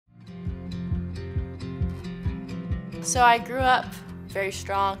So I grew up very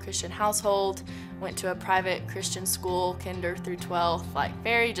strong Christian household, went to a private Christian school, kinder through 12th, like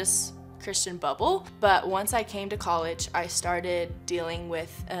very just Christian bubble. But once I came to college, I started dealing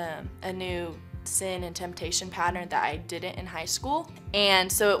with a new sin and temptation pattern that I didn't in high school. And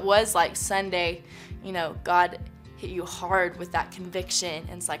so it was like Sunday, you know, God hit you hard with that conviction,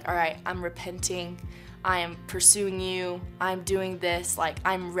 and it's like, all right, I'm repenting, I am pursuing you, I'm doing this, like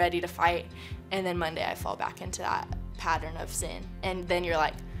I'm ready to fight. And then Monday I fall back into that pattern of sin, and then you're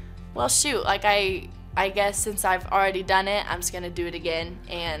like, well shoot, like I guess since I've already done it, I'm just gonna do it again,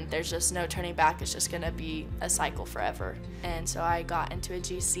 and there's just no turning back. It's just gonna be a cycle forever. And so I got into a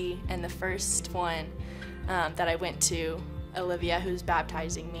GC, and the first one that I went to, Olivia, who's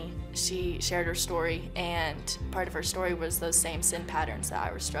baptizing me, she shared her story, and part of her story was those same sin patterns that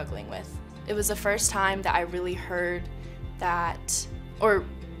I was struggling with. It was the first time that I really heard that, or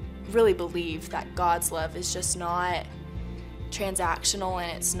really believed that God's love is just not transactional, and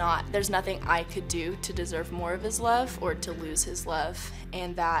it's not, there's nothing I could do to deserve more of his love or to lose his love,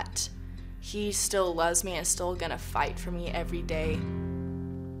 and that he still loves me and is still gonna fight for me every day.